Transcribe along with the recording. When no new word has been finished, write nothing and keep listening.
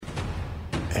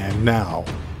And now,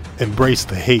 embrace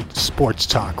the hate sports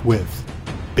talk with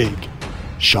Big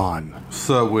Sean. What's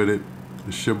up with it?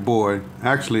 It's your boy.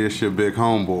 Actually, it's your big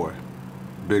homeboy,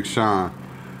 Big Sean.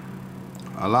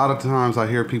 A lot of times I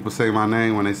hear people say my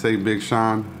name when they say Big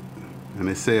Sean, and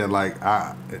they say it like,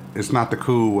 it's not the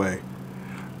cool way.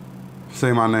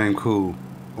 Say my name cool,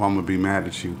 or I'm going to be mad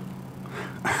at you.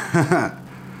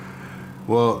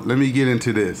 Well, let me get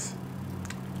into this.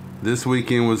 This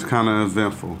weekend was kind of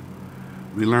eventful.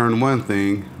 We learned one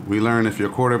thing. We learned if your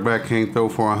quarterback can't throw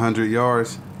for 100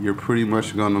 yards, you're pretty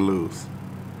much going to lose.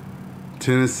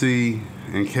 Tennessee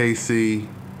and KC,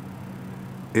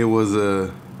 it was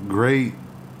a great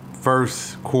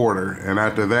first quarter, and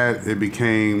after that, it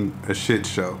became a shit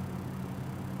show.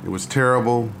 It was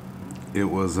terrible. It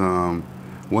was,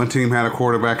 one team had a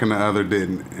quarterback and the other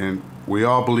didn't, and we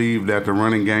all believe that the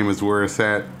running game is where it's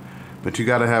at, but you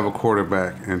got to have a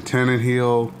quarterback. And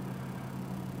Tannehill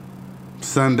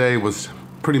Sunday was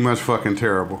pretty much fucking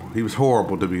terrible. He was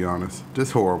horrible, to be honest.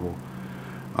 Just horrible.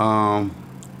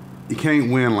 You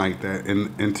can't win like that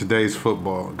in today's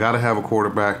football. Got to have a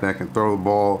quarterback that can throw the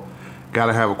ball. Got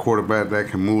to have a quarterback that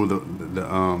can move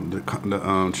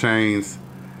the chains.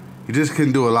 He just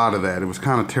couldn't do a lot of that. It was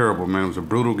kind of terrible, man. It was a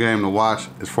brutal game to watch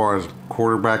as far as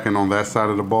quarterbacking on that side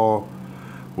of the ball,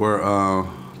 where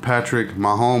Patrick,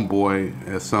 my homeboy,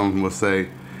 as some would say,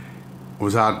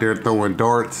 was out there throwing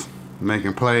darts,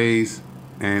 making plays,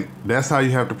 and that's how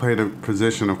you have to play the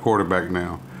position of quarterback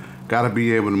now. Got to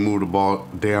be able to move the ball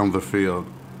down the field.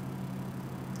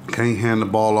 Can't hand the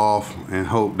ball off and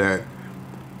hope that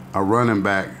a running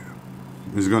back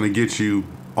is going to get you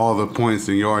all the points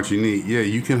and yards you need. Yeah,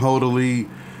 you can hold a lead,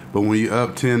 but when you're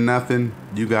up 10-0,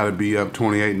 you got to be up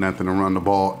 28-0 and run the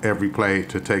ball every play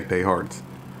to take their hearts.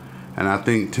 And I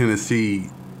think Tennessee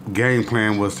game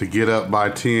plan was to get up by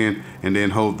 10 and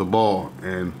then hold the ball.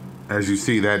 And as you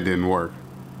see, that didn't work.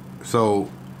 So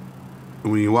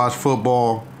when you watch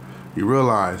football, you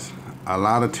realize a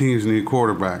lot of teams need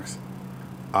quarterbacks.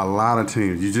 A lot of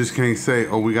teams. You just can't say,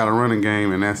 oh, we got a running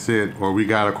game and that's it, or we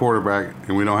got a quarterback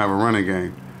and we don't have a running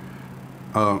game.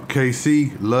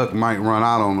 KC, luck might run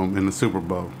out on them in the Super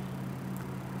Bowl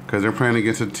because they're playing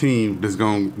against a team that's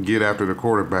going to get after the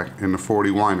quarterback in the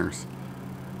 40 Whiners.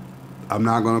 I'm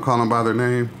not going to call them by their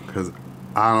name because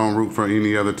I don't root for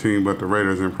any other team but the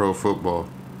Raiders in pro football.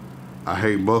 I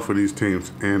hate both of these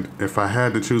teams. And if I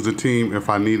had to choose a team, if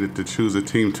I needed to choose a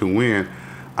team to win,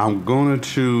 I will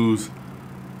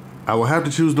have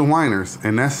to choose the Whiners.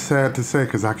 And that's sad to say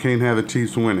because I can't have the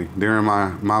Chiefs winning. They're in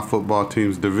my football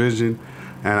team's division,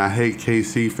 and I hate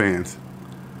KC fans.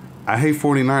 I hate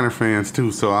 49er fans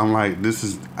too, so I'm like,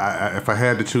 if I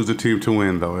had to choose a team to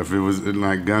win though, if it was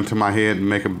like gun to my head and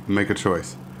make a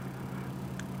choice.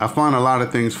 I find a lot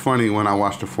of things funny when I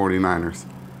watch the 49ers.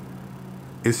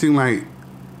 It seemed like,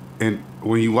 and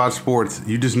when you watch sports,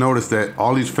 you just notice that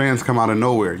all these fans come out of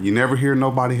nowhere. You never hear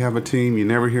nobody have a team. You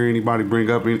never hear anybody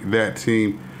bring up that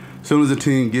team. As soon as the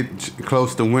team gets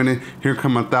close to winning, here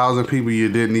come 1,000 people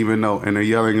you didn't even know, and they're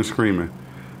yelling and screaming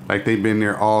like they've been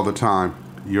there all the time.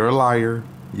 You're a liar.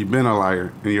 You've been a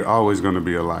liar, and you're always going to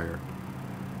be a liar.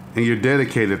 And you're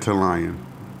dedicated to lying.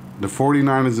 The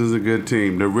 49ers is a good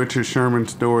team. The Richard Sherman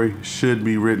story should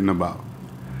be written about.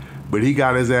 But he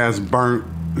got his ass burnt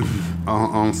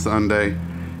on Sunday.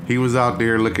 He was out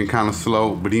there looking kind of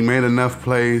slow, but he made enough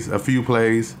plays, a few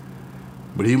plays,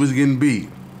 but he was getting beat.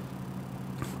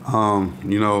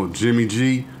 Jimmy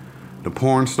G, the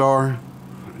porn star,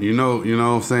 you know what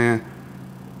I'm saying?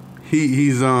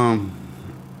 He's a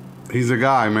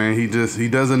guy, man. He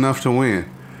does enough to win.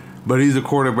 But he's a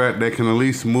quarterback that can at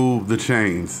least move the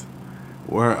chains.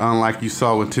 Where unlike you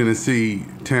saw with Tennessee,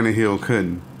 Tannehill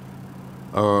couldn't.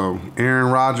 Aaron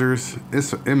Rodgers,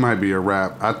 it might be a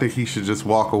wrap. I think he should just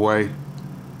walk away.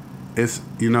 It's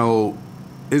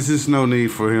just no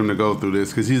need for him to go through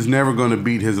this because he's never going to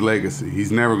beat his legacy.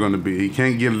 He's never going to beat. He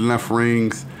can't get enough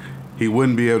rings. He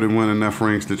wouldn't be able to win enough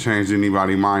rings to change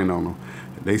anybody's mind on him.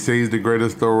 They say he's the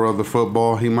greatest thrower of the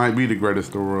football. He might be the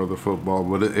greatest thrower of the football,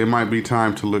 but it might be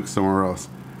time to look somewhere else.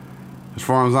 As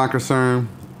far as I'm concerned,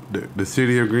 the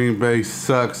city of Green Bay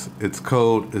sucks. It's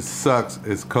cold. It sucks.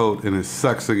 It's cold, and it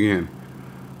sucks again.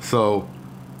 So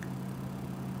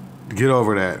get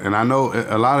over that. And I know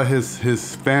a lot of his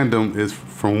fandom is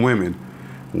from women.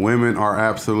 Women are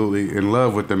absolutely in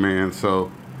love with the man.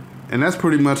 So, and that's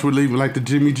pretty much what leaving like the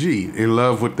Jimmy G, in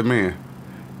love with the man.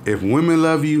 If women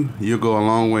love you, you'll go a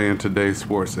long way in today's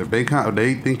sports. If they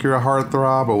think you're a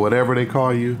heartthrob or whatever they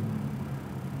call you,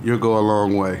 you'll go a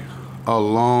long way. A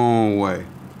long way.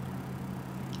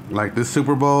 Like this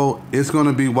Super Bowl, it's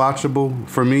gonna be watchable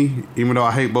for me, even though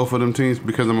I hate both of them teams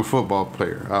because I'm a football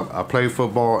player. I play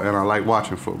football and I like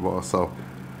watching football. So,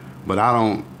 but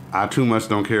I too much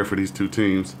don't care for these two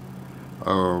teams.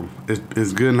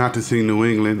 It's good not to see New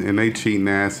England and they cheating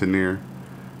ass in there.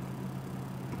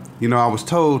 You know, I was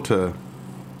told to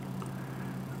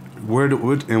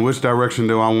in which direction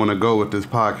do I want to go with this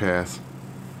podcast,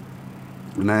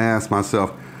 and I asked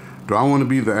myself, do I want to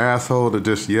be the asshole that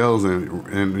just yells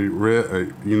and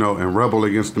rebel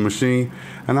against the machine?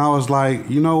 And I was like,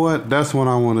 you know what? That's what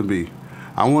I want to be.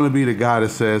 I want to be the guy that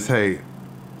says, hey,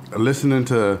 listening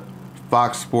to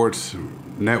Fox Sports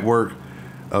Network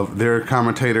of their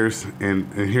commentators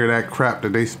and hear that crap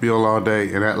that they spill all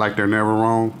day and act like they're never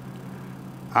wrong,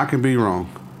 I can be wrong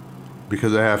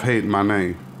because I have hate in my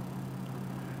name.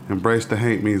 Embrace the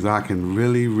hate means I can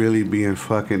really, really be a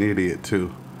fucking idiot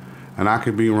too. And I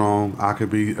could be wrong. I could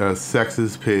be a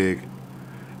sexist pig.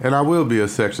 And I will be a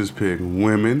sexist pig.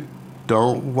 Women,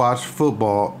 don't watch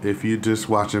football if you're just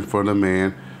watching for the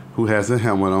man who has a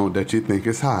helmet on that you think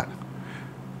is hot.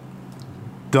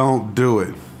 Don't do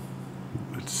it.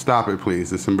 Stop it,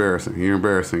 please. It's embarrassing. You're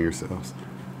embarrassing yourselves.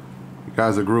 You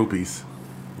guys are groupies.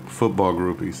 Football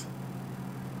groupies.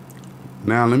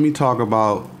 Now let me talk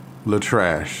about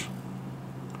LaTrash.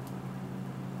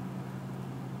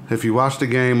 If you watch the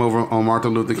game over on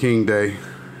Martin Luther King Day,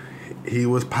 he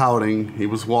was pouting. He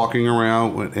was walking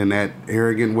around in that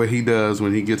arrogant way he does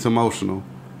when he gets emotional.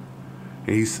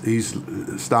 He's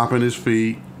stomping his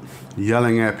feet,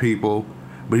 yelling at people,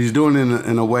 but he's doing it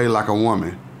in a way like a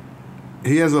woman.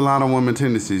 He has a lot of woman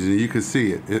tendencies, and you can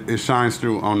see it. It shines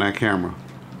through on that camera.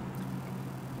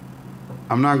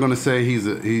 I'm not gonna say he's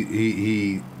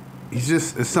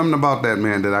just, it's something about that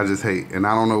man that I just hate, and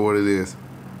I don't know what it is.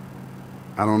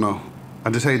 I don't know. I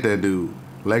just hate that dude.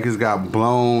 Lakers got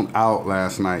blown out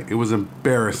last night. It was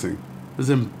embarrassing. It was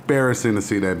embarrassing to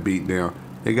see that beat down.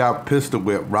 They got pistol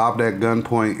whipped, robbed at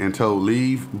gunpoint, and told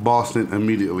leave Boston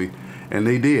immediately, and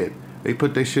they did. They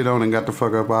put their shit on and got the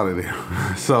fuck up out of there.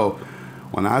 So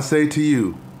when I say to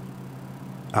you,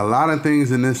 a lot of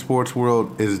things in this sports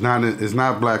world is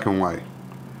not black and white.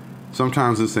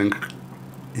 Sometimes it's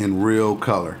in real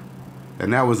color,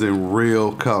 and that was in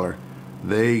real color.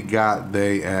 They got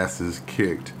their asses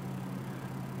kicked.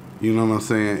 You know what I'm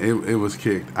saying? It was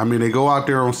kicked. I mean, they go out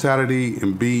there on Saturday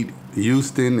and beat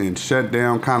Houston and shut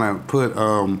down, kind of put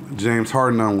James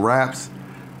Harden on wraps,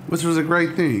 which was a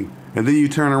great thing. And then you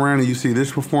turn around and you see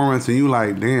this performance and you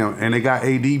like, damn. And they got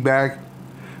AD back,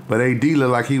 but AD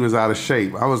looked like he was out of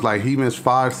shape. I was like, he missed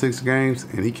 5-6 games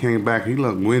and he came back. He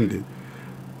looked winded.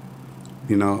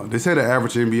 You know, they say the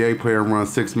average NBA player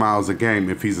runs 6 miles a game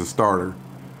if he's a starter.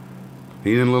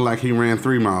 He didn't look like he ran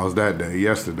 3 miles that day,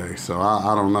 yesterday. So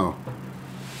I don't know.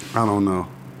 I don't know.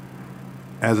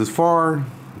 As far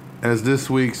as this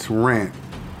week's rant.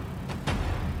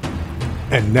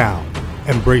 And now,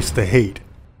 embrace the hate.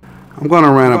 I'm going to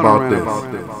rant about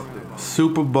this.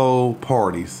 Super Bowl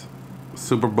parties.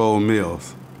 Super Bowl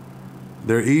meals.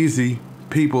 They're easy.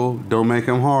 People, don't make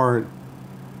them hard.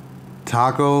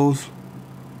 Tacos,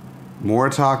 more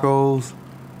tacos,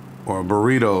 or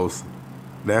burritos.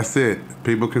 That's it.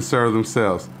 People can serve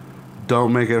themselves.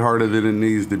 Don't make it harder than it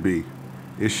needs to be.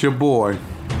 It's your boy,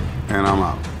 and I'm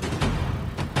out.